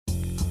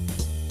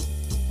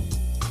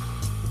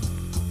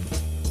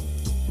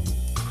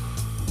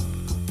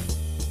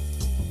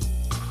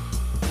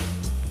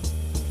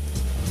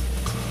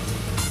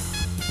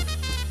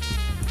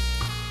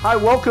Hi,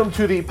 welcome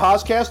to the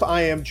podcast.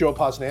 I am Joe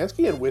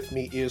Posnanski, and with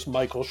me is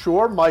Michael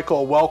Shore.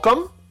 Michael,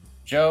 welcome.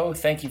 Joe,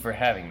 thank you for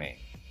having me.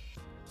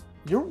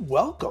 You're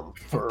welcome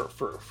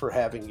for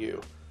having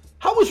you.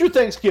 How was your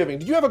Thanksgiving?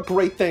 Did you have a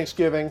great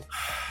Thanksgiving?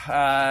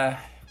 Well,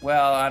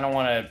 I don't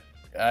want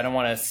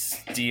to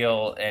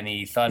steal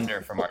any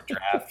thunder from our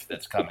draft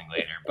that's coming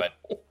later, but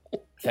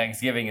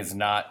Thanksgiving is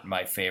not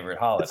my favorite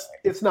holiday.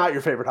 It's not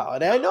your favorite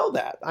holiday. I know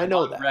that. I'm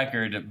on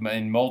record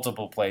in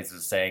multiple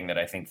places saying that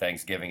I think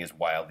Thanksgiving is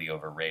wildly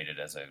overrated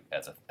as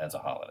a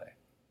holiday.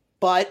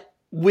 But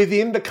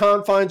within the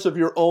confines of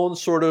your own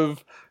sort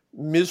of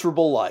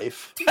miserable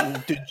life,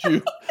 did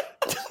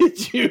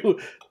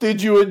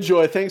you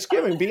enjoy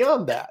Thanksgiving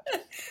beyond that?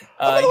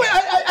 By the way,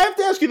 I have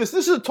to ask you this.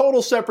 This is a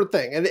total separate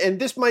thing, and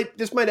this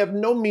might have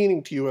no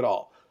meaning to you at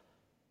all.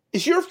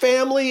 Is your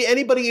family,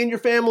 anybody in your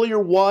family,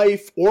 your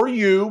wife, or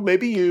you,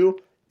 maybe you,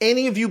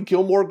 any of you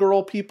Gilmore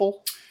Girl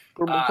people?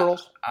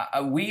 Girls?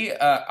 We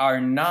are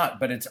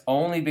not, but it's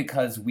only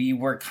because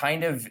we're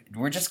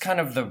just kind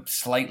of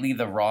slightly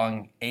the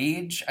wrong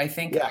age, I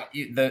think. Yeah.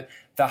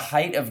 The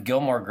height of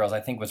Gilmore Girls,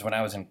 I think, was when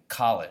I was in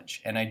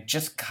college. And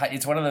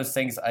it's one of those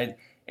things,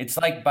 it's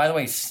like, by the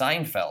way,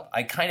 Seinfeld.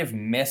 I kind of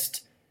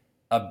missed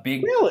a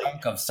big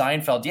chunk of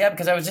Seinfeld. Yeah,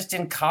 because I was just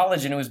in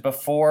college and it was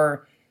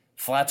before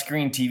flat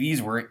screen TVs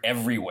were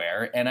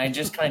everywhere, and I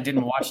just kind of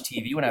didn't watch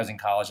TV when I was in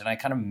college, and I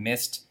kind of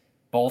missed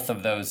both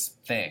of those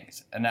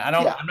things. And I'm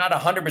not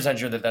 100%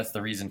 sure that that's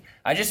the reason.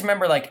 I just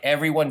remember like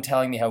everyone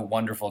telling me how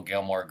wonderful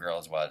Gilmore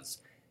Girls was.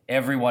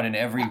 Everyone in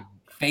every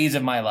phase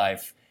of my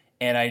life,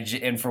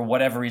 and for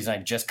whatever reason, I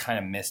just kind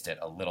of missed it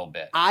a little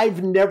bit.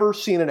 I've never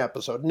seen an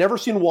episode, never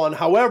seen one.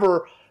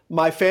 However,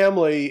 my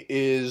family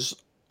is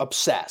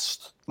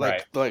obsessed.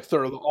 Like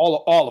they're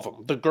all of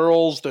them. The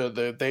girls,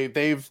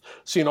 they've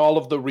seen all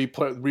of the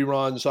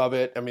reruns of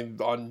it. I mean,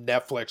 on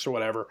Netflix or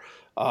whatever.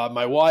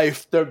 My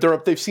wife,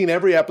 they've seen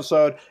every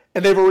episode,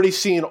 and they've already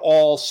seen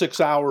all 6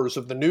 hours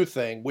of the new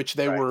thing, which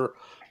they were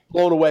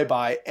blown away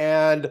by.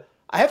 And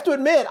I have to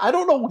admit, I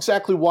don't know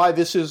exactly why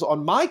this is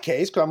on my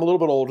case, because I'm a little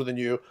bit older than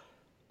you.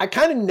 I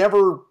kind of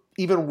never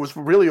even was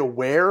really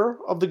aware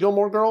of the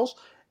Gilmore Girls,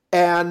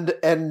 and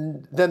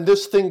then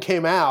this thing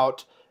came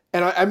out.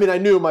 And I mean, I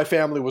knew my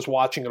family was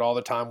watching it all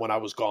the time when I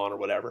was gone or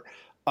whatever.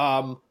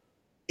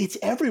 It's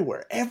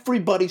everywhere.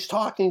 Everybody's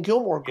talking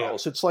Gilmore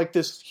Girls. Yeah. It's like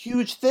this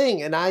huge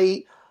thing. And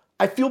I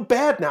feel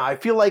bad now. I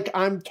feel like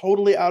I'm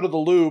totally out of the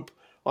loop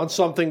on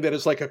something that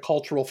is like a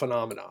cultural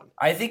phenomenon.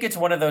 I think it's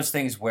one of those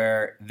things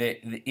where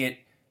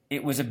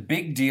it was a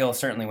big deal,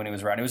 certainly when it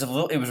was around.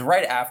 It was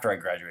right after I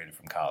graduated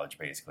from college,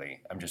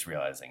 basically. I'm just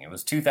realizing. It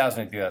was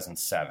 2000 and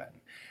 2007.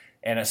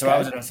 And so I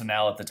was at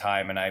SNL at the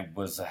time, and I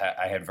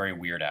had very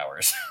weird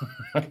hours,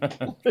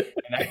 and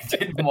I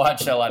didn't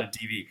watch a lot of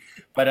TV.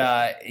 But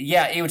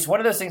it was one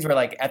of those things where,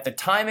 like, at the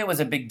time it was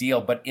a big deal,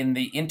 but in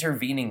the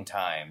intervening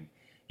time,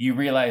 you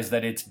realize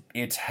that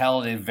it's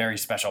held a very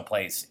special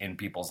place in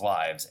people's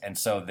lives. And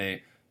so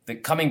the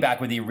coming back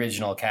with the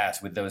original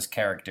cast with those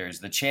characters,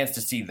 the chance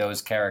to see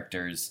those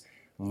characters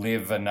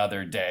live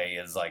another day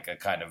is like a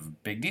kind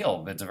of big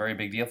deal. It's a very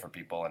big deal for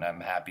people, and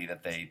I'm happy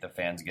that the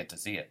fans get to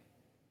see it.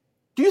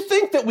 Do you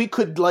think that we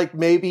could, like,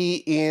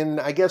 maybe in,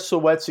 I guess, so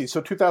let's see, so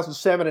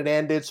 2007 it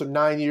ended, so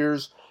 9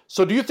 years.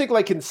 So do you think,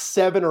 like, in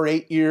 7 or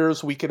 8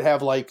 years we could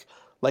have, like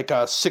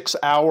a 6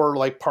 hour,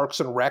 like, Parks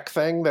and Rec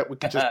thing that we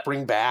could just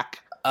bring back?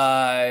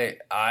 I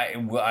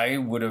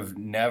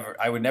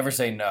would never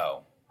say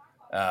no.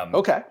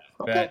 Okay.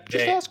 But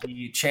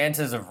the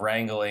chances of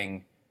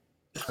wrangling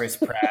Chris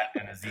Pratt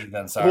and Aziz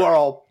Ansari, who are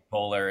all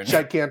Bowler and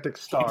gigantic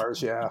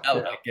stars, yeah.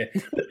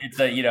 It's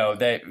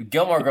that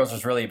Gilmore Girls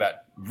was really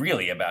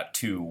about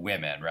two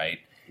women, right?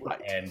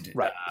 Right.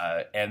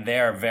 And they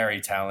are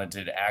very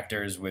talented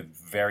actors with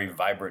very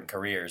vibrant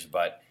careers,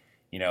 but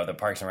the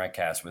Parks and Rec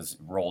cast was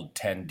rolled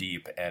 10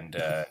 deep, and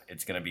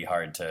it's going to be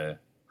hard to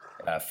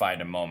find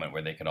a moment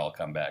where they could all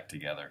come back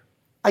together.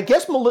 I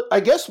guess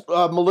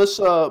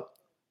Melissa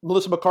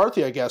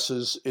McCarthy, I guess,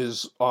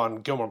 is on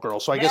Gilmore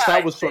Girls, so I guess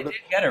that was sort of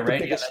the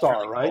biggest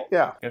star, really right? Cool.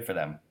 Yeah, good for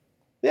them.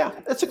 Yeah,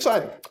 that's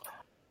exciting.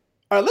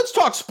 All right, let's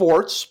talk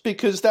sports,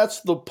 because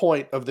that's the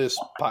point of this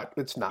podcast.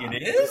 It's not.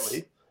 It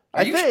is?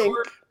 Really.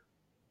 Sure?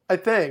 I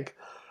think.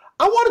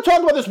 I want to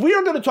talk about this. We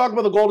are going to talk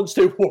about the Golden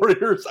State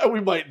Warriors.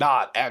 We might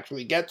not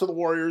actually get to the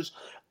Warriors.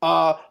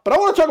 But I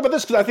want to talk about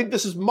this because I think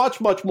this is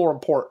much, much more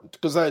important.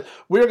 Because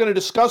we are going to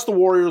discuss the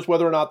Warriors,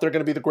 whether or not they're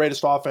going to be the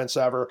greatest offense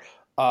ever,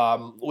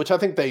 which I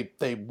think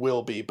they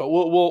will be. But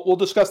we'll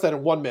discuss that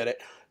in 1 minute.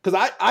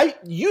 Because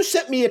you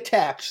sent me a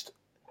text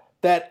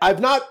that I've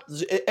not,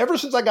 ever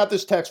since I got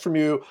this text from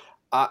you,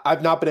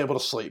 I've not been able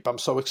to sleep. I'm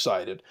so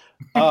excited.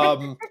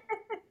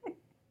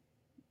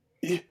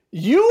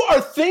 You are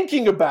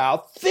thinking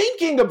about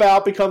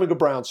becoming a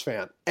Browns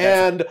fan.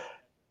 And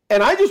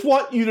I just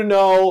want you to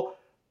know,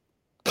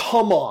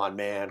 come on,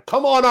 man.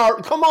 Come on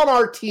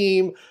our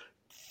team.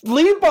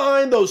 Leave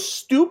behind those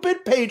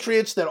stupid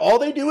Patriots that all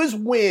they do is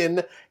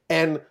win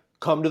and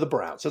come to the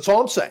Browns. That's all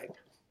I'm saying.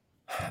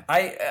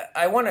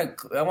 I want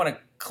to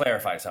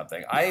clarify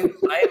something.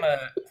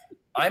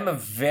 I'm a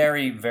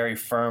very, very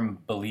firm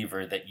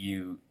believer that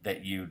you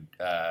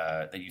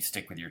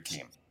stick with your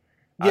team.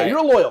 Yeah, you're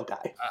a loyal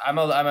guy. I'm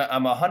a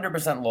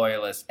 100%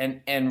 loyalist,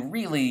 and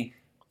really,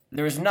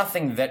 there's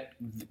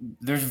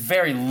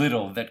very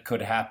little that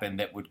could happen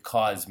that would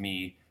cause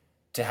me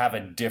to have a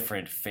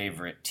different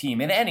favorite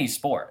team in any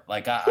sport.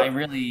 Like I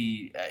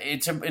really,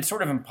 it's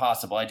sort of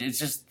impossible. It's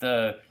just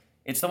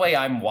it's the way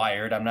I'm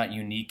wired. I'm not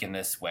unique in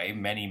this way.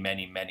 Many,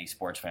 many, many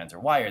sports fans are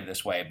wired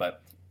this way,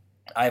 but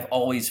I've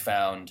always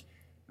found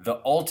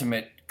the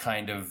ultimate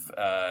kind of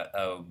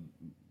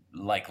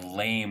like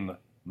lame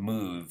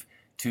move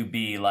to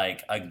be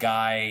like a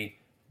guy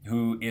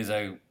who is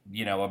a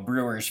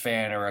Brewers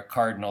fan or a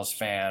Cardinals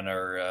fan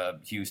or a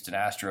Houston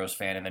Astros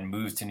fan and then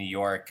moves to New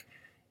York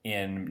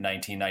in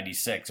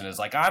 1996 and is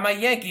like, I'm a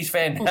Yankees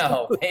fan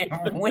now. They're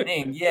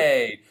winning,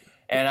 yay!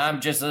 And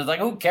I'm just like,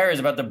 who cares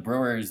about the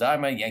Brewers?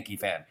 I'm a Yankee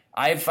fan.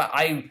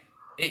 And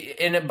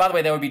by the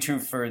way, that would be true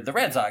for the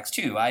Red Sox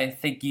too. I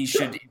think you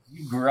should. If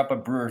you grew up a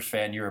Brewers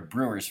fan, you're a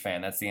Brewers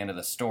fan. That's the end of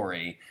the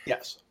story.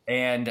 Yes.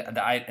 And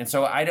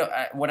so I don't.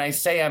 When I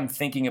say I'm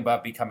thinking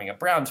about becoming a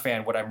Browns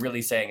fan, what I'm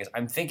really saying is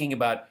I'm thinking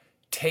about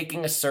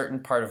taking a certain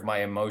part of my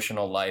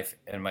emotional life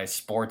and my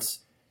sports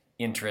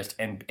interest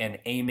and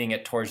aiming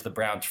it towards the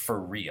Browns for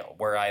real.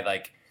 Where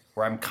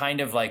I'm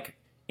kind of like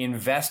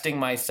investing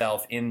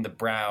myself in the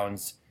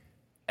Browns.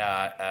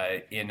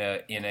 In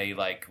a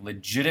like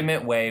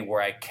legitimate way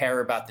where I care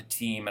about the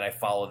team and I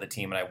follow the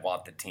team and I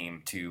want the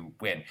team to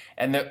win.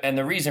 And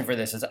the reason for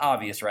this is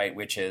obvious, right?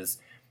 Which is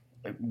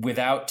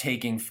without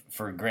taking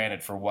for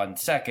granted for 1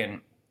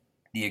 second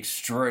the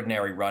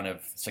extraordinary run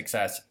of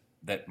success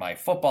that my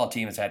football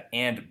team has had,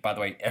 and by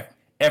the way,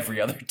 every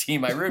other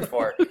team I root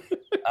for.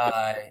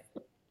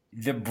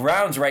 The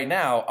Browns right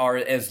now are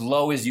as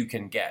low as you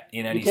can get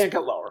in any. You can't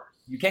get lower.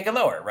 You can't get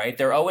lower, right?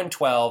 They're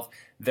 0-12.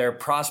 Their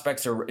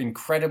prospects are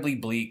incredibly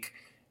bleak.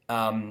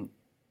 Their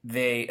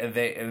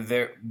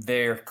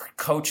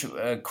coach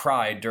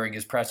cried during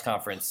his press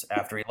conference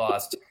after he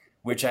lost,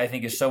 which I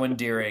think is so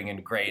endearing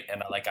and great.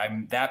 And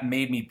that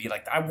made me be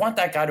like, I want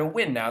that guy to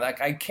win now. That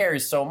guy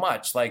cares so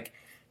much. Like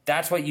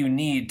that's what you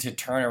need to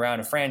turn around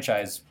a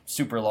franchise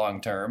super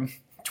long term,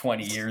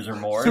 20 years or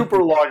more.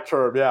 Super long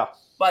term, yeah.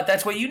 But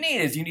that's what you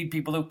need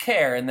people who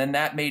care. And then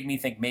that made me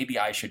think maybe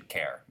I should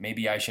care.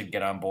 Maybe I should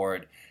get on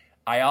board.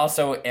 I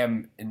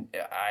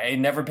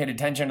never paid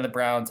attention to the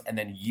Browns. And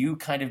then you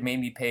kind of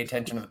made me pay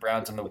attention to the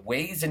Browns and the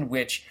ways in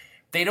which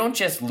they don't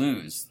just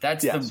lose.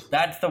 That's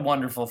the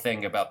wonderful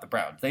thing about the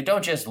Browns. They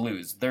don't just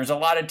lose. There's a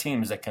lot of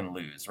teams that can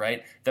lose,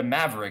 right? The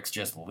Mavericks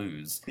just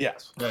lose.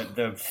 Yes.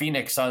 The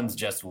Phoenix Suns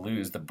just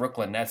lose. The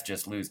Brooklyn Nets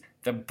just lose.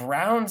 The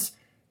Browns,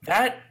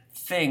 that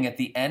thing at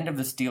the end of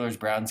the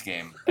Steelers-Browns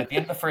game, at the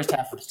end of the first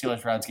half of the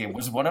Steelers-Browns game,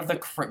 was one of the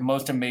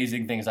most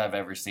amazing things I've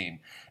ever seen.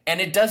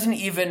 And it doesn't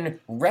even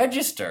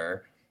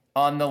register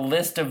on the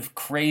list of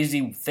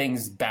crazy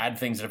things, bad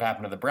things that have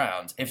happened to the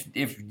Browns. If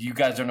you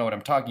guys don't know what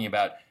I'm talking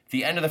about,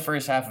 the end of the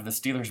first half of the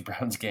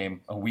Steelers-Browns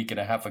game a week and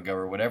a half ago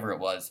or whatever it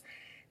was,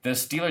 the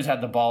Steelers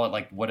had the ball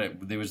at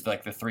it was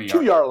like the 3 yard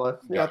 2 yard line.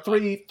 Yeah,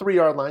 3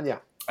 yard line, yeah.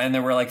 And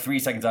there were like 3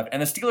 seconds left.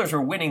 And the Steelers were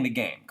winning the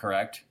game,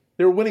 correct?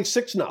 They were winning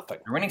 6-0. They're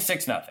winning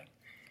 6-0.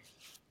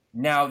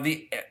 Now,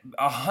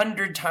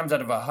 100 times out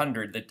of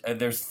 100,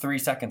 there's 3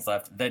 seconds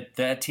left.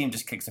 That team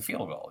just kicks a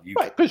field goal.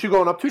 Right, because you're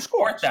going up 2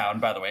 scores. Fourth down,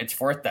 by the way. It's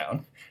fourth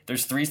down.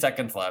 There's 3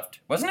 seconds left.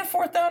 Wasn't it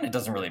fourth down? It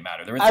doesn't really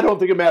matter. I don't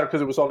think it mattered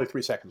because it was only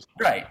 3 seconds.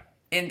 Right.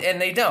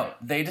 And they don't.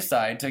 They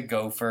decide to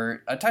go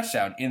for a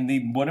touchdown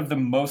in one of the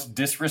most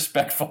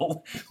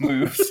disrespectful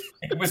moves.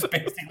 It was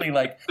basically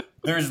like,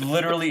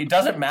 it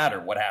doesn't matter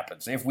what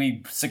happens. If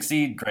we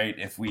succeed, great.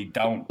 If we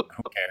don't,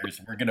 who cares?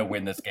 We're going to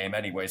win this game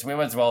anyway. So we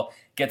might as well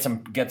get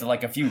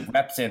a few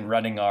reps in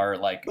running our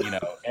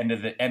end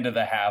of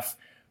the half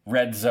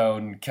red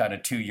zone kind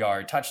of 2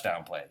 yard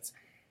touchdown plays.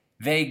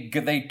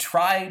 They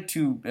try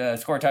to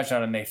score a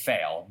touchdown and they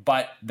fail,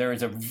 but there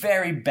is a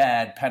very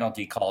bad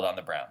penalty called on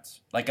the Browns,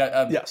 like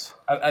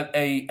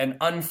an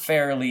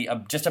unfairly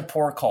just a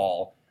poor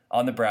call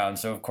on the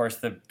Browns. So of course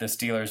the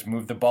Steelers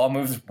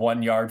moves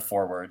 1 yard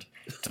forward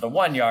to the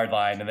 1 yard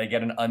line, and they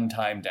get an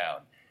untimed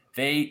down.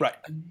 They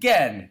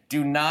again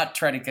do not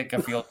try to kick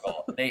a field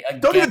goal. They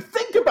don't even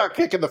think about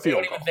kicking the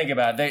field goal. Don't even think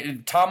about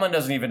it. Tomlin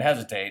doesn't even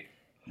hesitate.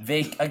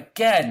 They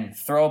again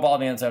throw a ball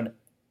in the end zone.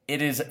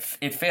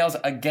 It fails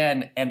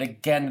again and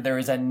again. There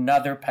is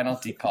another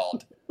penalty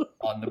called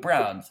on the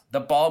Browns. The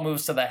ball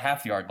moves to the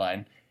half-yard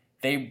line.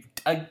 They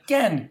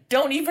again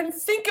don't even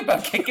think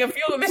about kicking a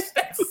field goal. This is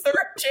their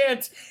third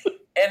chance,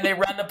 and they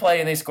run the play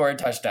and they score a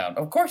touchdown.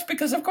 Of course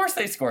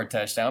they score a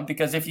touchdown,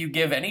 because if you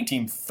give any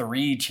team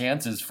 3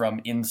 chances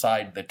from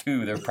inside the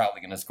 2, they're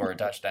probably going to score a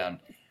touchdown.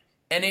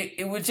 And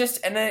it was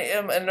just, and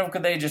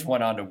they just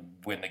went on to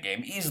win the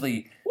game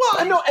easily. Well,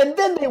 I know, and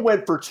then they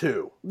went for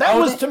 2. That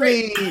was to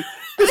me.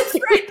 That's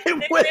right. They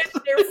made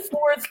their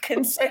 4th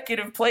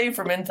consecutive play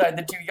from inside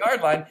the 2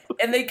 yard line,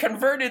 and they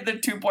converted the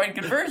 2-point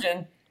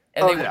conversion.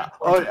 And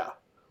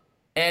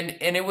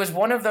And it was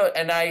one of the,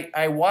 and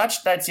I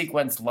watched that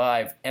sequence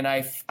live, and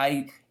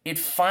it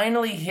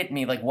finally hit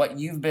me, like what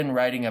you've been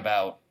writing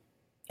about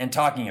and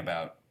talking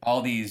about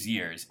all these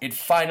years. It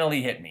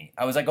finally hit me.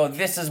 I was like, oh,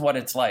 this is what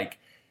it's like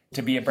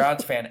to be a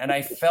Browns fan. And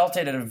I felt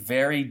it at a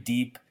very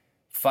deep,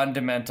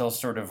 fundamental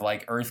sort of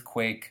like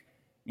earthquake,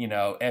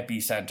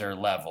 epicenter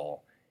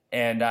level.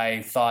 And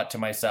I thought to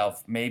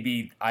myself,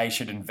 maybe I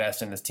should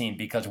invest in this team,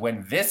 because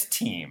when this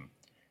team,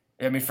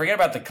 forget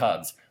about the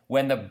Cubs,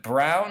 when the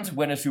Browns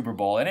win a Super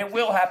Bowl, and it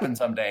will happen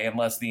someday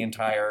unless the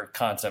entire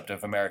concept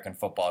of American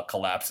football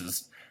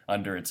collapses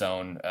under its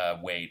own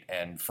weight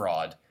and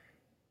fraud.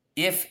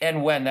 If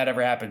and when that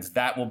ever happens,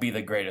 that will be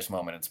the greatest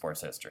moment in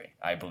sports history.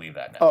 I believe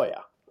that now. Oh,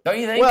 yeah. Don't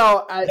you think?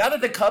 Well, now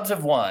that the Cubs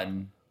have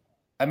won,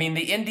 the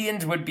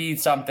Indians would be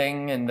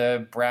something, and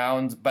the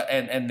Browns,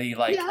 and the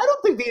like. Yeah, I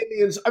don't think the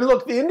Indians.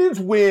 Look, the Indians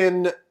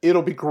win,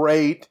 it'll be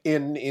great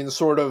in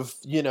sort of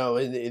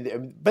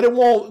but it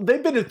won't.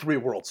 They've been in 3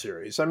 World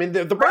Series.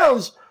 The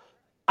Browns.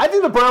 I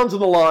think the Browns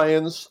and the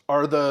Lions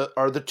are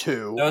the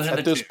two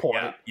at this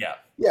point.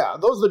 Yeah,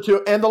 those are the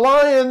two, and the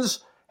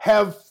Lions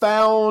have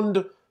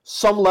found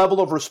some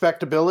level of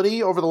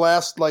respectability over the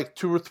last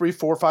 2 or 3,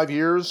 4, 5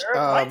 years. They're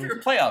a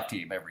playoff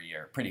team every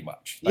year, pretty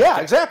much.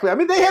 Exactly.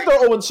 They had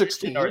their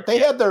 0-16. They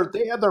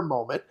had their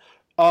moment.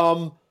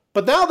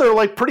 But now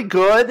they're pretty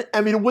good.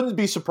 It wouldn't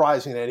be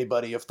surprising to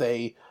anybody if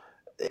they.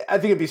 I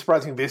think it'd be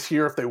surprising this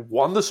year if they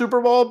won the Super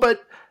Bowl,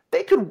 but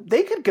they could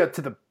get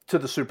to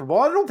the Super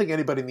Bowl. I don't think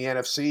anybody in the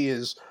NFC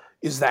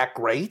is that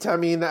great.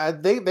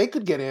 They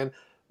could get in.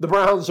 The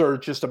Browns are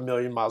just a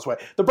million miles away.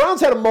 The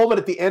Browns had a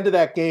moment at the end of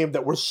that game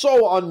that were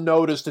so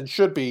unnoticed and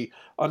should be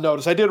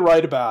unnoticed. I did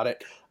write about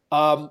it.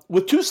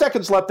 With 2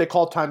 seconds left, they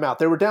called timeout.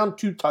 They were down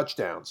 2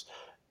 touchdowns.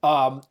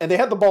 And they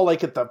had the ball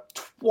at the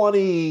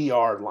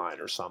 20-yard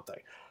line or something.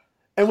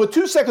 And with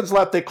 2 seconds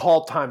left, they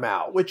called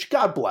timeout, which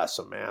God bless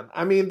them, man.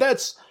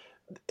 That's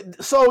 –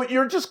 so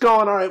you're just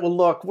going, all right, well,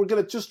 look, we're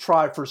going to just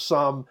try for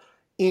some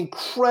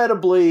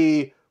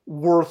incredibly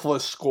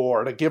worthless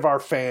score to give our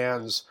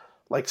fans –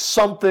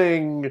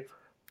 something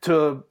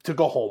to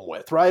go home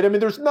with, right?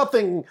 There's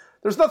nothing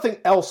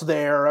else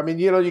there.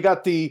 You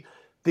got the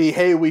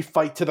hey, we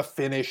fight to the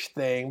finish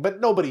thing, but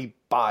nobody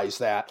buys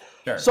that.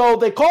 Sure. So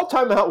they call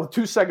timeout with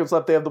 2 seconds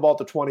left. They have the ball at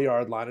the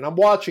 20-yard line, and I'm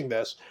watching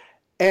this,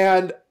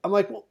 and I'm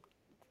like, well,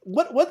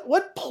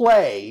 what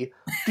play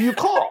do you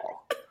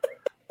call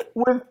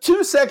with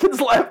 2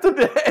 seconds left in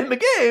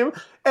the game?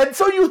 And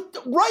so you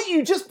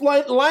just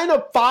line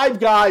up 5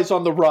 guys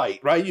on the right?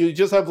 You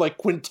just have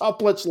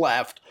quintuplets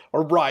left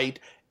or right,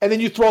 and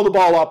then you throw the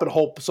ball up and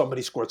hope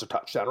somebody scores a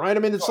touchdown, right?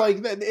 It's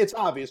it's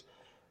obvious.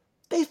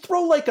 They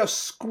throw a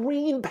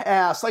screen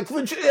pass, and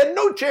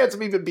no chance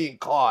of even being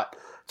caught.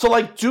 So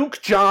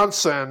Duke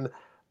Johnson,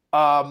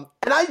 and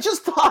I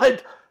just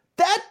thought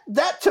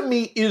that to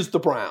me is the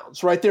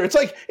Browns right there.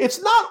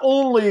 It's not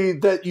only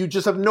that you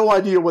just have no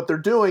idea what they're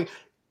doing,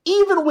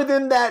 even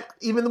within that,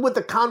 even with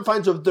the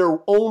confines of their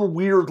own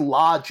weird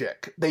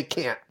logic, they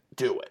can't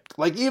do it.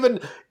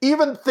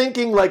 Even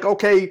thinking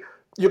okay,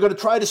 you're going to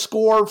try to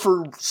score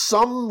for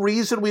some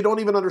reason we don't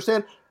even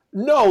understand.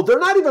 No, they're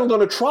not even going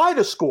to try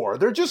to score.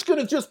 They're just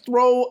going to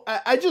throw.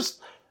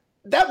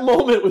 That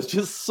moment was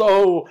just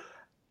so.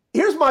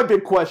 Here's my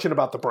big question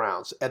about the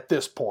Browns at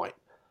this point.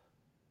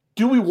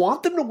 Do we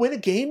want them to win a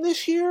game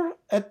this year?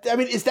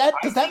 Does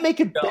that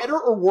make it better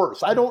or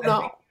worse? I don't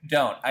know.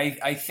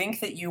 I think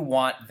that you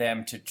want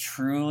them to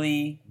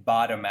truly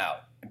bottom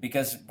out,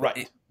 because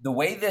the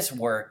way this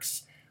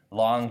works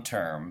long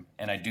term,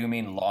 and I do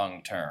mean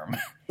long term,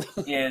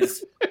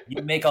 is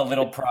you make a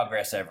little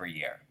progress every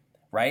year,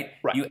 right?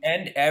 You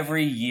end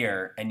every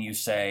year and you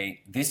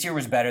say, this year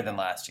was better than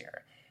last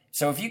year.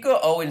 So if you go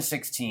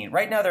 0-16,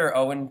 right now they're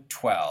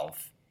 0-12.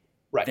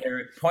 Right.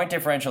 Their point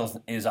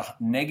differential is a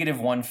negative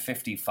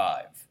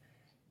 155.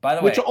 By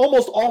the way, which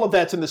almost all of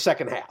that's in the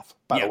second half,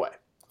 by the way.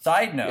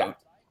 Side note,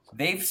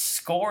 they've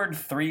scored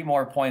 3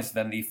 more points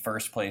than the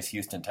first place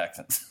Houston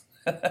Texans.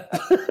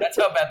 That's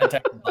how bad the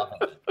Texans are.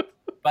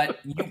 But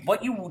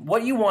what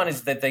you want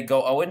is that they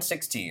go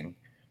 0-16.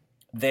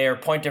 Their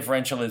point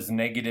differential is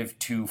negative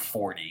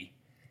 240.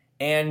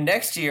 And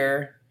next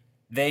year,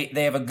 they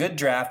have a good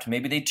draft.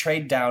 Maybe they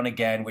trade down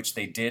again, which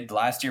they did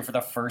last year for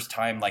the first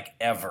time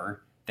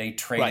ever. They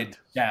traded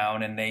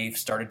down and they've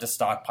started to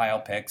stockpile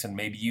picks, and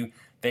maybe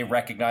they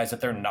recognize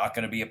that they're not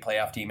going to be a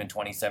playoff team in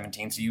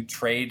 2017. So you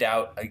trade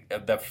out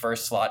the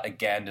first slot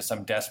again to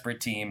some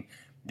desperate team.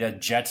 The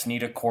Jets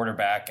need a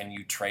quarterback, and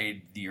you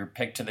trade your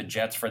pick to the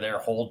Jets for their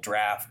whole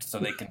draft so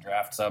they can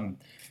draft some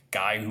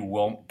guy who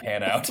won't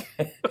pan out.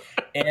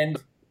 and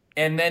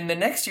then the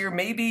next year,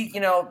 maybe they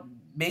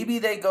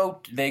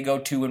go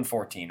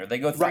 2-14, or they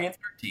go 3-13,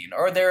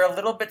 or they're a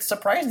little bit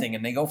surprising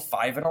and they go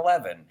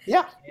 5-11.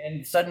 Yeah.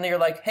 And suddenly you're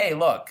like, hey,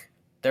 look,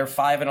 they're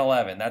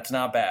 5-11. That's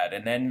not bad.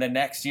 And then the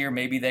next year,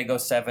 maybe they go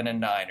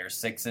 7-9 or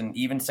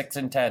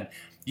 6-10.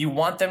 You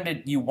want them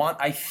to.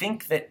 I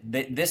think that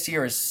this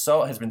year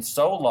has been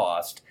so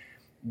lost.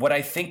 What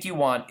I think you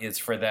want is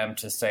for them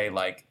to say,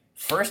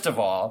 first of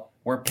all,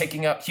 we're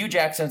picking up Hugh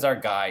Jackson's our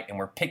guy, and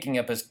we're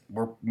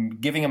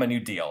giving him a new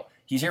deal.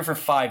 He's here for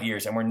 5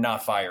 years, and we're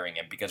not firing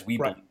him because we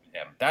Right. believe in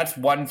him. That's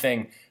one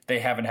thing they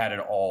haven't had at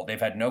all. They've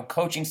had no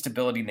coaching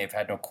stability, and they've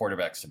had no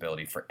quarterback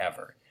stability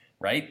forever,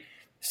 right?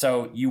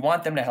 So you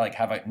want them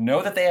to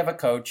know that they have a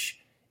coach,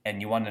 and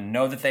you want to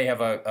know that they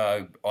have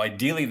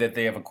ideally that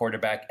they have a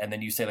quarterback, and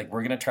then you say, like,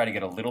 we're going to try to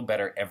get a little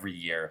better every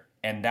year,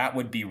 and that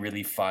would be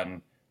really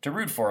fun to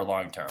root for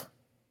long term.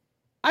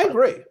 I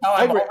agree.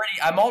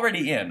 I'm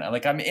already in.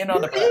 Like, I'm in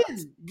on the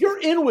Browns. You're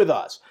in with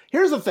us.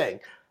 Here's the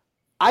thing.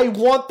 I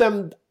want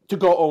them to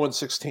go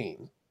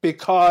 0-16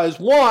 because,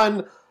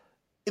 one,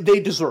 they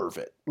deserve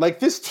it. Like,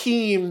 this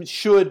team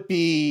should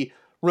be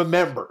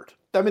remembered.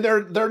 I mean,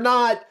 they're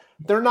not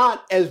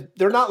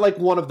like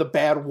one of the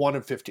bad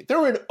 1-15.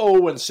 They're an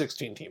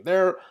 0-16 team.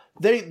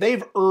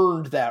 They've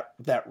earned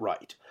that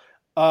right.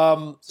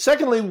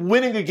 Secondly,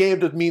 winning a game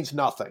that means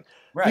nothing.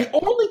 Right. The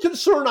only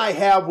concern I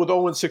have with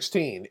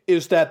 0-16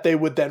 is that they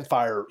would then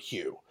fire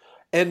Hugh.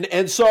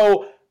 And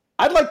so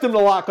I'd like them to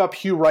lock up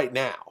Hugh right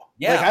now.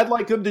 Yeah. Like, I'd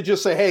like them to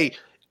just say, hey,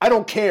 I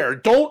don't care.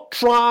 Don't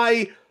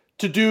try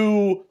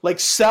to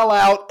sell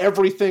out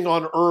everything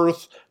on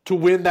earth to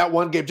win that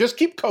one game. Just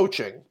keep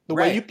coaching the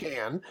way you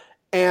can.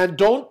 And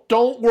don't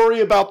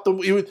worry about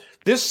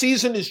this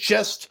season is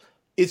just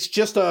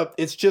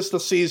a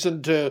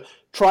season to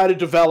try to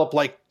develop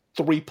like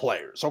 3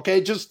 players.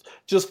 Okay. Just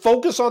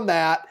focus on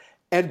that.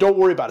 And don't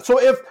worry about it. So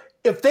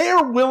if they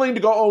are willing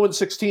to go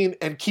 0-16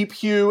 and keep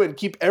Hugh and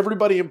keep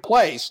everybody in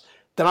place,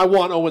 then I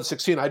want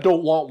 0-16. I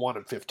don't want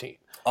 1-15.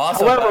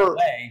 Also, by the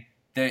way,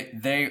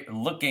 they're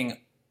looking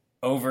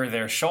over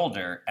their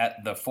shoulder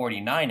at the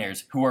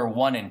 49ers, who are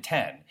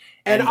 1-10.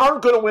 And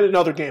aren't going to win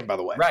another game, by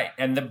the way. Right.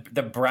 And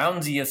the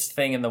Brownsiest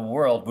thing in the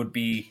world would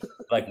be,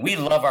 like, we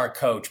love our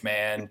coach,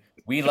 man.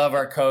 We love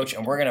our coach,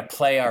 and we're going to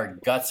play our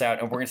guts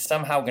out, and we're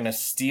somehow going to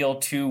steal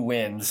 2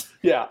 wins.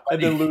 Yeah,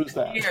 and then lose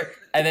that.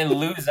 And then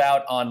lose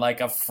out on,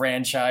 like, a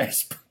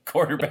franchise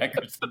quarterback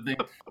or something.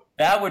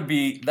 That would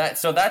be that.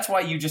 So that's why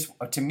you just,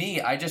 to me,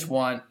 you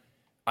want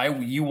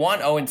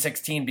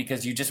 0-16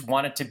 because you just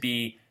want it to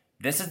be,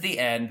 this is the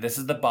end, this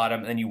is the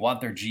bottom, and then you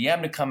want their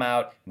GM to come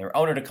out and their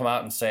owner to come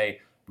out and say,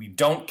 we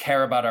don't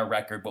care about our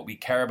record. What we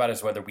care about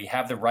is whether we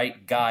have the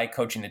right guy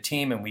coaching the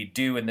team, and we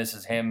do, and this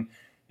is him.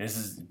 This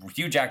is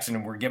Hugh Jackson,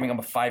 and we're giving him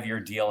a 5-year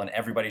deal, and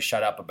everybody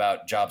shut up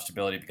about job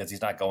stability because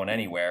he's not going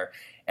anywhere.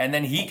 And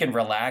then he can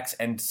relax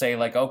and say,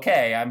 like,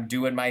 okay, I'm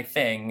doing my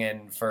thing,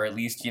 and for at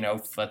least,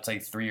 let's say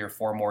 3 or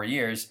 4 more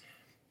years.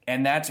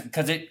 And that's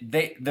because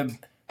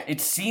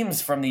it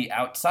seems from the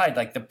outside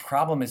like the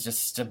problem is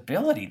just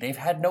stability. They've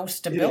had no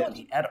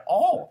stability at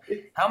all.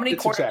 How many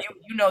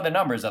you know the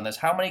numbers on this?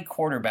 How many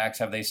quarterbacks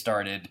have they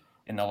started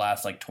in the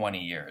last 20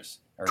 years?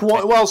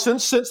 Well,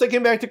 since they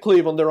came back to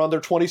Cleveland, they're on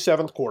their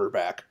 27th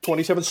quarterback,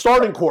 27th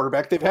starting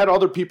quarterback. They've had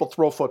other people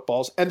throw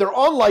footballs, and they're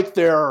on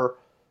their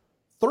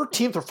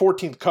 13th or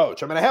 14th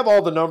coach. I mean, I have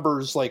all the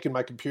numbers in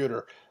my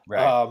computer.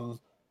 Right.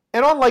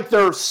 And on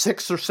their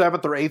 6th or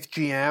 7th or 8th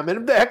GM,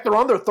 and heck, they're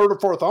on their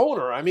 3rd or 4th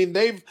owner. I mean,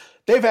 they've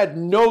had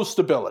no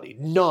stability,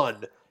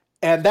 none,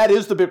 and that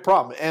is the big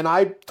problem. And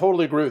I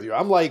totally agree with you.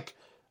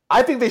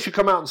 I think they should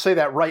come out and say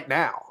that right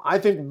now. I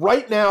think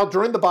right now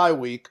during the bye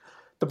week,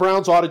 the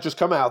Browns ought to just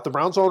come out. The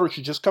Browns owner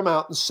should just come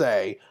out and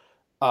say,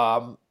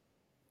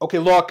 okay,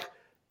 look,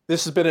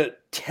 this has been a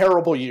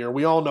terrible year.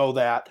 We all know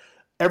that.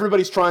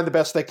 Everybody's trying the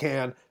best they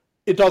can.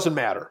 It doesn't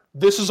matter.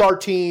 This is our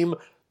team.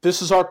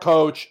 This is our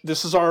coach.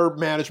 This is our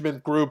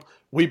management group.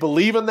 We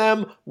believe in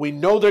them. We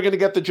know they're going to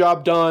get the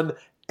job done,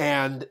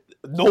 and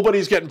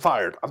nobody's getting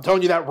fired. I'm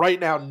telling you that right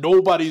now.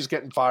 Nobody's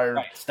getting fired.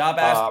 Right. Stop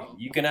asking.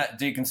 You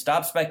can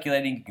stop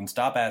speculating. You can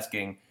stop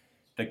asking.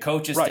 The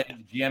coach is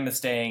staying. The GM is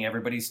staying.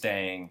 Everybody's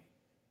staying.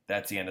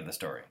 That's the end of the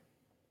story.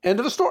 End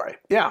of the story.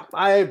 Yeah,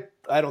 I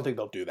don't think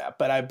they'll do that,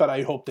 but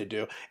I hope they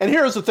do. And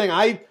here's the thing: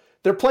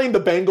 they're playing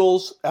the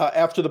Bengals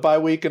after the bye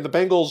week, and the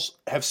Bengals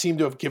have seemed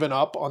to have given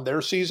up on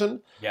their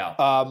season.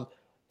 Yeah.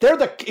 They're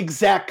the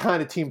exact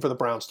kind of team for the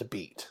Browns to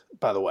beat,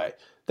 by the way.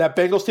 That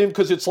Bengals team,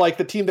 because it's like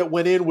the team that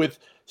went in with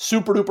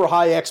super duper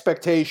high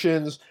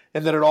expectations,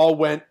 and then it all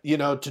went,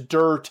 to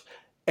dirt,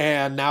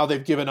 and now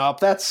they've given up.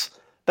 That's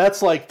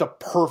like the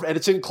perfect, and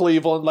it's in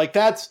Cleveland.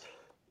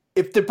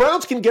 If the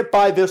Browns can get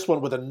by this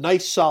one with a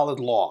nice solid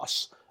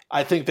loss,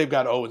 I think they've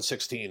got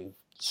 0-16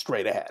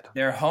 straight ahead.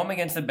 They're home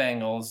against the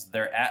Bengals.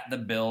 They're at the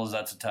Bills.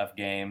 That's a tough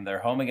game. They're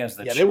home against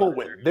the Chargers. They won't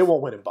win. They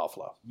won't win in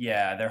Buffalo.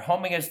 Yeah, they're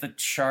home against the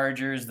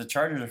Chargers. The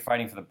Chargers are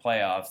fighting for the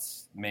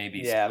playoffs, maybe.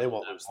 Yeah, they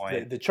won't lose.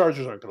 The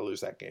Chargers aren't going to lose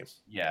that game.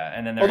 Yeah,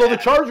 and then although the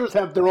Chargers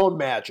have their own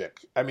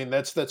magic. I mean,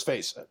 let's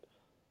face it.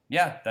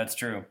 Yeah, that's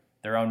true.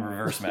 Their own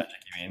reverse magic,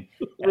 you mean?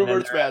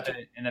 Reverse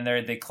magic. And then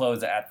they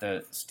close at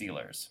the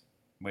Steelers,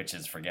 which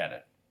is forget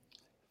it.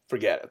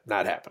 Forget it.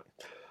 Not happening.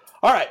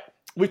 All right.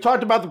 We've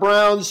talked about the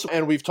Browns,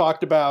 and we've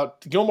talked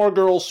about Gilmore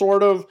Girls,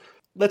 sort of.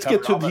 Let's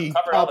get to the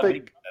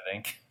topic. I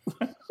think.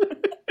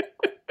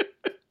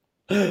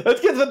 Let's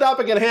get to the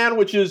topic at hand,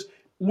 which is,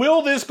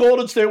 will this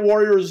Golden State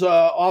Warriors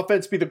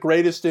offense be the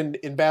greatest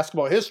in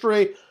basketball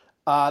history?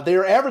 They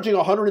are averaging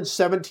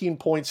 117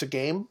 points a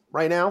game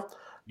right now.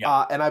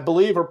 and I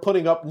believe are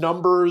putting up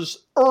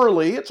numbers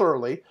early. It's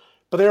early,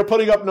 but they are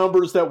putting up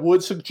numbers that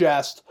would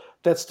suggest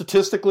that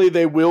statistically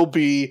they will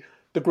be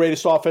the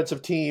greatest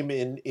offensive team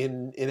in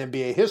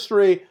NBA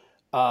history.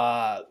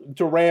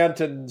 Durant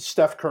and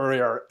Steph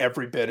Curry are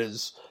every bit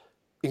as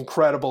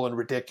incredible and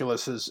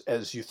ridiculous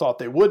as you thought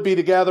they would be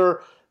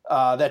together.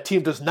 That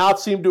team does not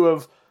seem to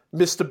have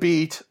missed a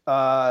beat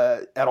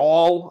at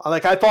all.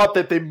 Like, I thought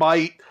that they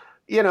might,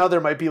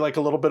 there might be like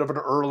a little bit of an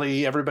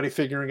early everybody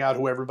figuring out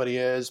who everybody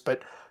is,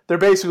 but they're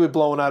basically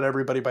blowing out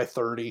everybody by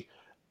 30.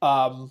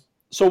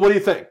 So what do you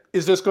think?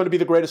 Is this going to be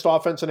the greatest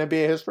offense in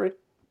NBA history?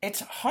 It's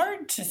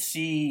hard to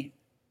see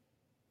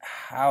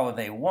how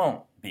they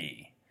won't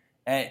be.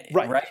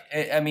 Right.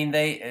 I mean,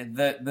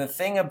 the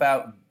thing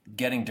about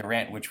getting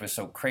Durant, which was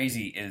so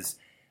crazy, is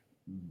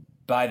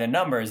by the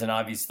numbers, and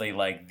obviously,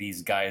 like,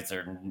 these guys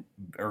are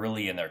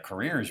early in their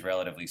careers,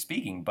 relatively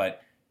speaking,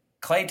 but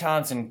Klay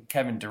Thompson,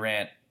 Kevin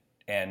Durant,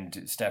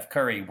 and Steph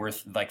Curry were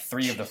like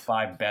 3 of the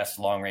 5 best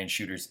long-range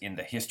shooters in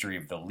the history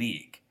of the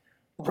league.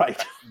 Right.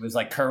 It was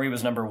like Curry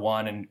was number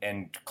 1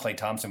 and Klay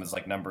Thompson was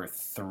like number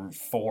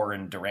 4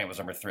 and Durant was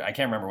number 3. I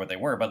can't remember what they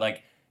were, but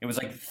like it was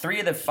like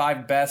 3 of the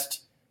 5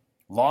 best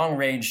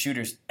long-range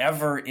shooters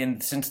ever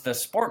since the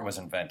sport was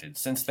invented,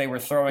 since they were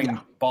throwing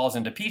balls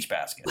into peach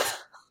baskets.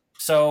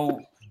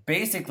 So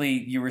basically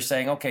you were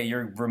saying, okay,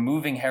 you're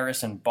removing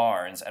Harrison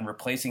Barnes and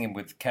replacing him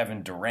with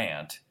Kevin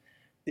Durant.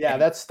 Yeah,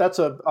 that's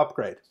an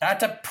upgrade.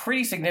 That's a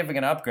pretty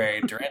significant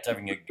upgrade. Durant's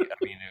having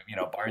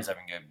Barnes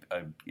having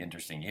a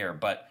interesting year,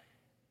 but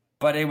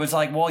it was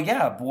like, well,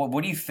 yeah,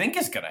 what do you think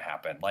is going to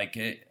happen? Like,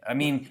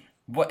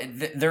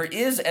 there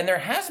is, and there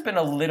has been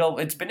a little.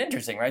 It's been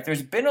interesting, right?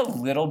 There's been a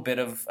little bit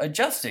of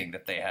adjusting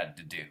that they had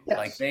to do. Yes.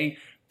 Like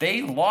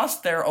they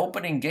lost their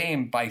opening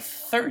game by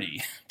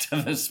 30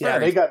 to the Spurs. Yeah,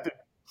 they got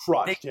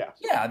crushed.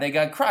 They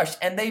got crushed,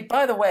 and they,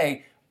 by the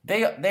way,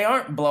 they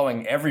aren't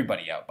blowing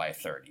everybody out by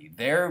 30.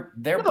 They're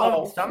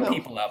blowing some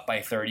people out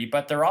by 30,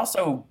 but they're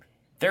also,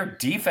 their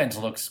defense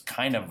looks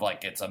kind of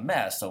like it's a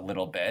mess a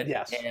little bit.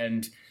 Yes.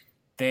 And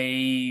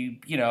they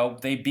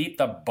beat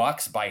the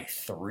Bucks by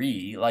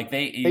 3. Like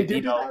they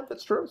do that.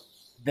 That's true.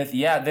 The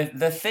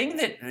thing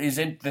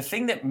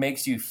that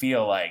makes you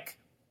feel like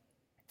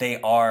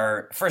they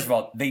are, first of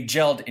all, they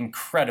gelled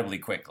incredibly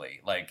quickly.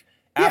 Like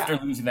after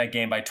losing that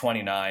game by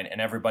 29,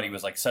 and everybody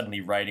was like suddenly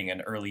writing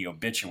an early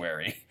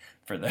obituary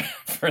for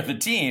the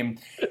team,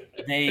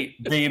 they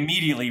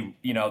immediately,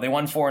 they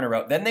won 4 in a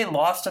row. Then they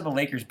lost to the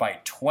Lakers by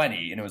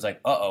 20, and it was like,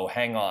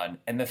 hang on.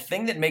 And the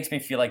thing that makes me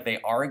feel like they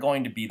are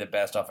going to be the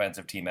best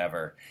offensive team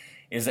ever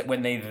is that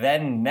when they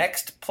then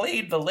next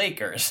played the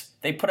Lakers,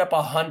 they put up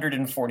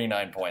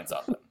 149 points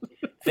on them.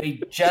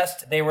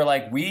 They were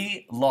like,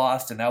 we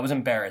lost, and that was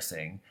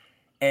embarrassing,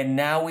 and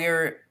now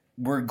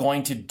we're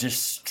going to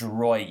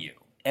destroy you.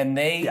 And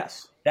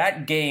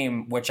that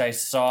game, which I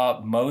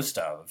saw most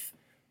of,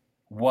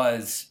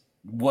 was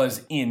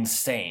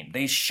insane.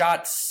 They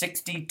shot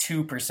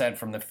 62%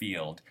 from the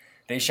field.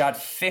 They shot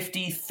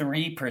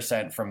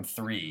 53% from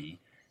 3.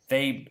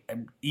 They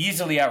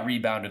easily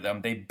out-rebounded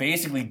them. They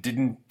barely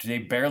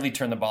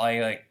turned the ball.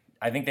 I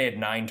think they had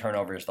 9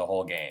 turnovers the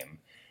whole game.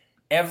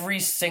 Every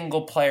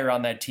single player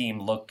on that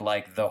team looked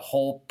like the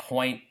whole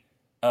point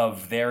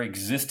of their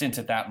existence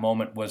at that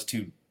moment was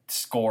to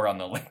score on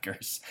the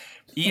Lakers.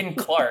 Ian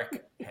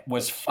Clark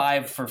was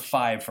 5 for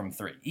 5 from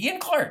 3. Ian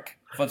Clark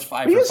was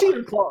 5 for 5.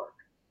 Ian Clark?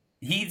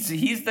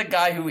 He's the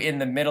guy who, in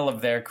the middle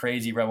of their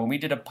crazy run, when we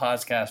did a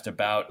podcast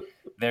about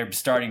their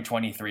starting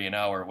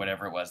 23-0 or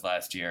whatever it was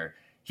last year,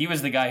 he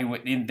was the guy who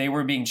they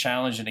were being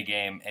challenged in a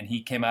game, and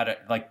he came out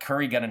like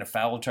Curry got into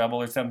foul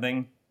trouble or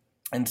something,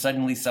 and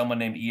suddenly someone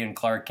named Ian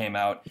Clark came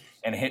out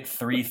and hit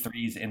 3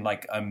 threes in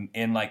like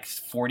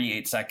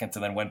 48 seconds,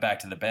 and then went back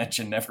to the bench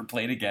and never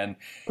played again.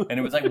 And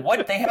it was like,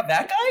 what? They have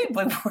that guy?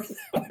 Like, where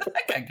did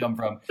that guy come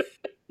from?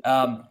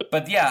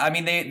 But yeah, I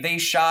mean,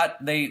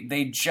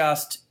 they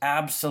just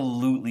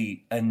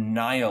absolutely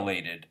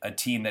annihilated a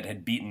team that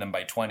had beaten them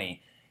by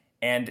 20.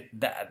 And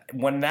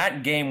when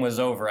that game was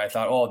over, I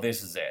thought, oh,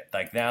 this is it.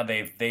 Like, now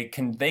they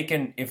can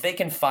if they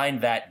can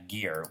find that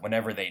gear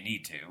whenever they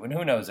need to, and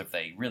who knows if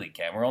they really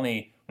can. We're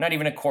not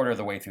even a quarter of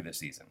the way through the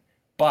season.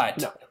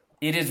 But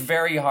It is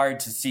very hard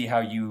to see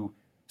how you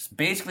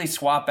basically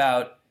swap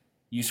out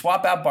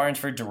Barnes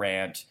for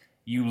Durant.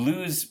 You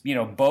lose,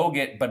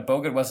 Bogut, but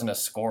Bogut wasn't a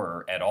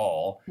scorer at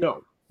all.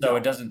 No. So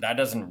that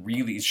doesn't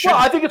really. Well,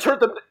 I think it's hurt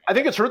them. I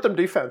think it's hurt them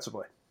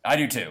defensively. I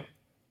do too.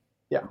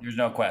 Yeah. There's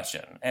no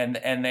question. And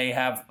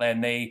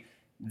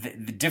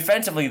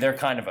defensively, they're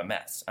kind of a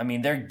mess. I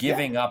mean, they're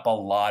giving up a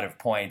lot of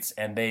points,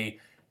 and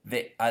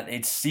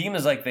it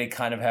seems like they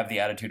kind of have the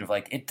attitude of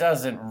like, it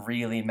doesn't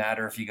really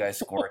matter if you guys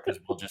score because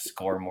we'll just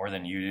score more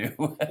than you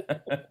do.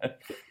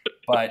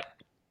 But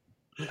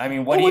I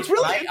mean,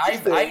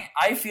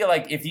 I feel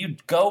like if you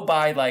go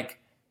by like,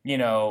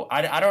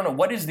 I don't know,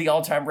 what is the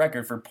all-time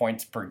record for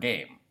points per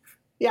game?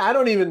 Yeah, I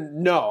don't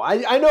even know.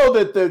 I know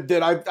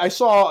that I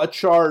saw a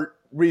chart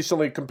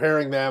recently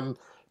comparing them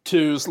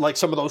to like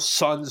some of those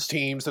Suns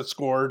teams that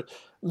scored,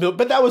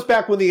 but that was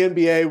back when the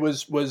NBA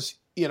was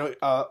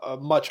a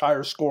much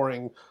higher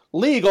scoring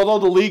league, although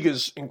the league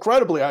is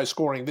incredibly high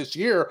scoring this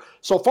year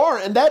so far.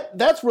 And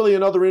that's really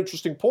another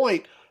interesting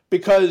point,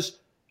 because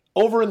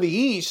over in the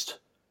East,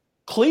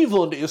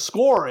 Cleveland is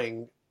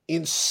scoring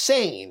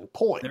insane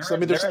points.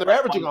 They're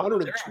averaging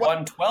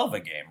 112 a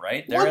game,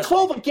 right?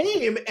 112 a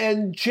game,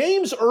 and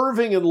James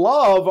Irving and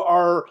Love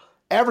are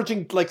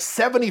averaging like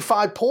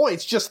 75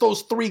 points, just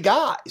those three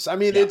guys. I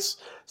mean, it's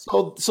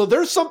so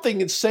there's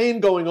something insane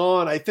going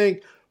on, I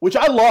think, which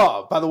I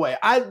love, by the way.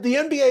 The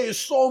NBA is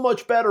so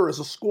much better as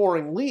a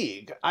scoring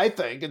league, I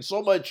think, and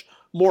so much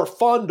more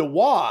fun to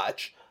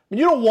watch. I mean,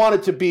 you don't want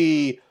it to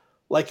be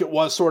like it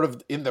was sort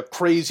of in the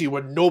crazy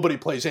when nobody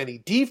plays any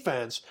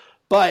defense,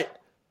 but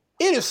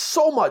it is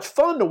so much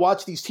fun to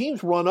watch these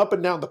teams run up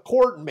and down the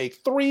court and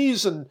make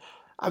threes. And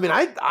I mean,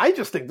 I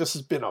just think this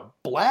has been a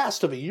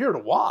blast of a year to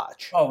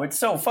watch. Oh, it's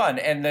so fun.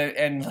 And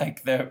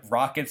the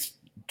Rockets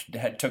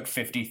took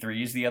 50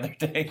 threes the other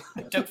day.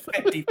 They took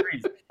 50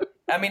 threes.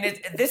 I mean,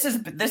 this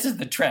is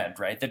the trend,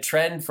 right? The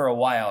trend for a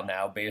while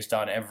now, based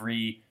on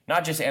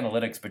not just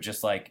analytics, but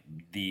just like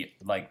the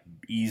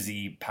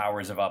easy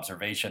powers of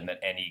observation that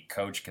any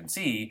coach can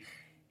see,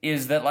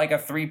 is that like a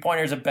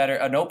 3-pointer is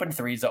an open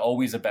three is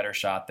always a better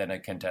shot than a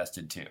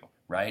contested 2,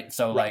 right?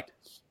 So like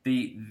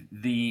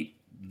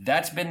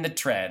that's been the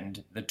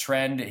trend. The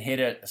trend hit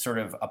a sort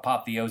of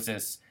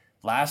apotheosis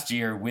last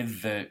year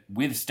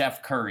with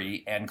Steph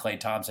Curry and Klay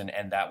Thompson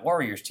and that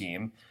Warriors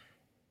team.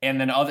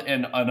 And then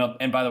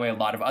and by the way, a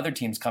lot of other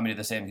teams coming to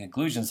the same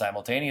conclusion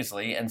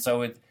simultaneously. And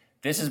so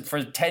this is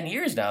for 10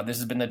 years now, this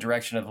has been the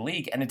direction of the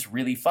league. And it's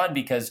really fun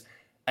because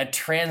a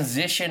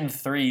transition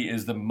 3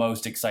 is the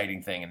most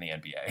exciting thing in the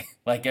NBA.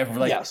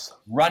 Yes.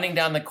 Running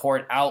down the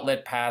court,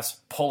 outlet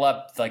pass, pull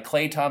up, like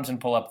Klay Thompson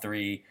pull up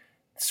 3,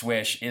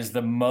 swish is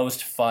the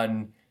most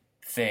fun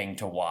thing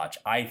to watch.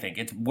 I think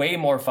it's way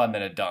more fun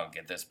than a dunk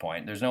at this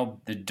point. The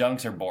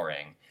dunks are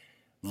boring.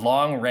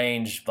 Long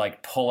range,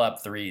 like pull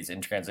up 3s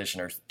in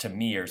transition to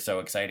me are so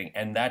exciting.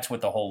 And that's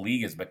what the whole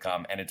league has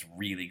become. And it's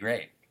really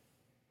great.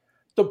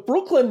 The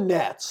Brooklyn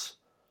Nets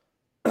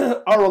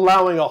are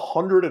allowing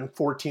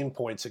 114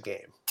 points a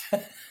game.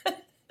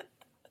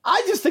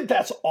 I just think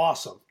that's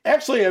awesome.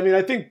 Actually, I mean,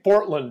 I think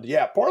Portland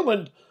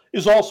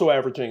is also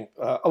averaging,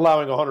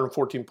 allowing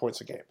 114 points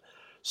a game.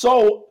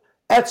 So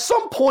at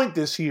some point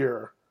this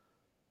year,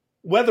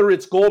 whether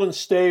it's Golden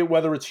State,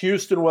 whether it's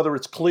Houston, whether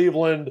it's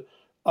Cleveland,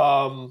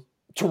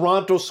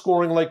 Toronto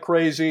scoring like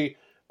crazy,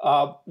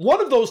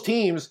 one of those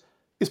teams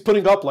is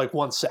putting up like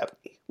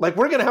 170. Like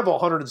we're going to have a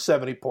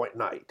 170-point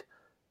night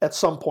at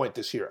some point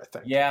this year, I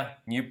think. Yeah,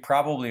 you're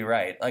probably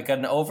right. Like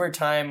an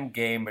overtime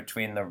game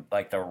between the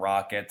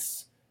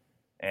Rockets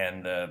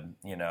and the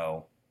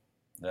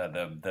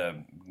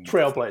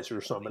Trailblazers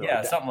or something.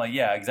 Yeah, like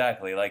that.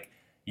 Exactly. Like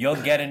you'll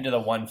get into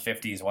the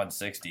 150s,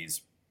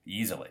 160s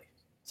easily.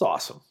 It's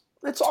awesome.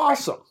 It's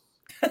awesome.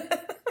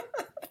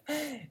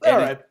 All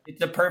right. It's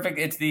the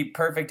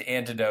perfect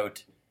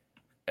antidote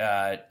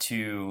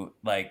to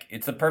like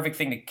it's the perfect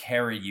thing to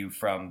carry you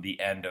from the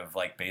end of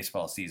like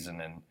baseball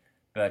season and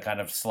the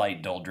kind of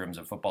slight doldrums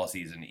of football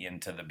season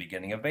into the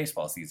beginning of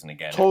baseball season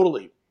again.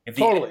 Totally. If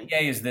the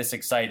NBA is this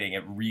exciting,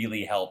 it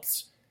really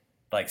helps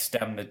like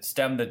stem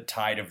the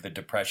tide of the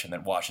depression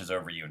that washes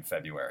over you in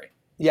February.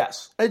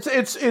 Yes.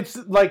 It's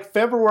like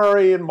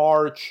February and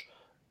March,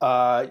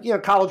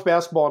 college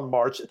basketball in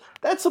March.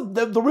 That's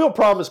the real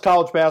problem is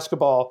college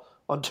basketball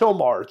until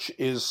March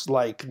is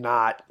like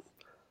not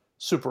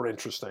super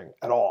interesting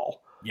at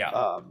all.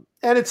 Yeah.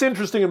 And it's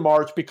interesting in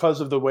March because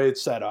of the way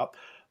it's set up.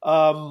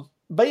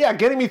 But yeah,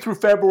 getting me through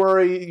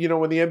February,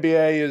 when the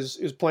NBA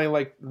is playing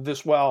like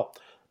this well,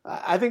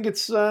 I think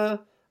it's good. All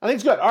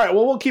right,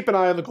 well, we'll keep an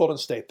eye on the Golden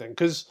State thing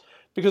because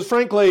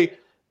frankly,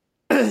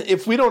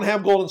 if we don't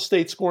have Golden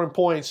State scoring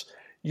points,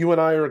 you and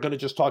I are going to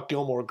just talk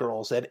Gilmore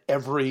Girls at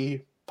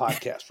every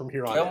podcast from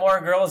here on. Gilmore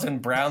Girls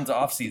and Brown's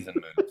off-season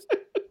moves.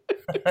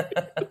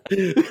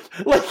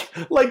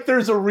 like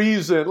there's a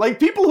reason. Like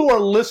people who are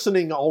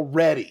listening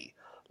already,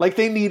 like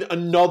they need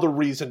another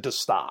reason to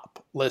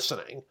stop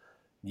listening.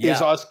 Yeah.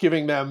 Is us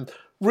giving them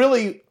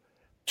really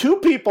 2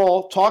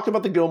 people talk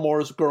about the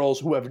Gilmore Girls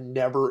who have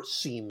never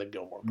seen the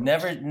Gilmore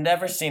Girls.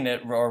 Never seen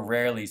it or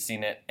rarely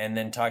seen it, and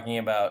then talking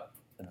about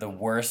the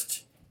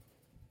worst,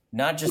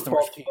 not just the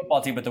worst football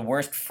team, but the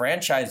worst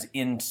franchise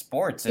in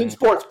sports. In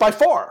sports, by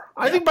far.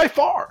 I think by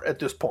far at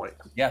this point.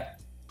 Yeah.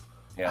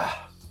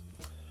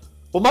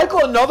 Well,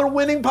 Michael, another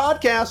winning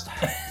podcast.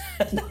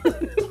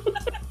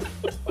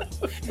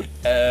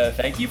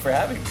 Thank you for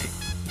having me.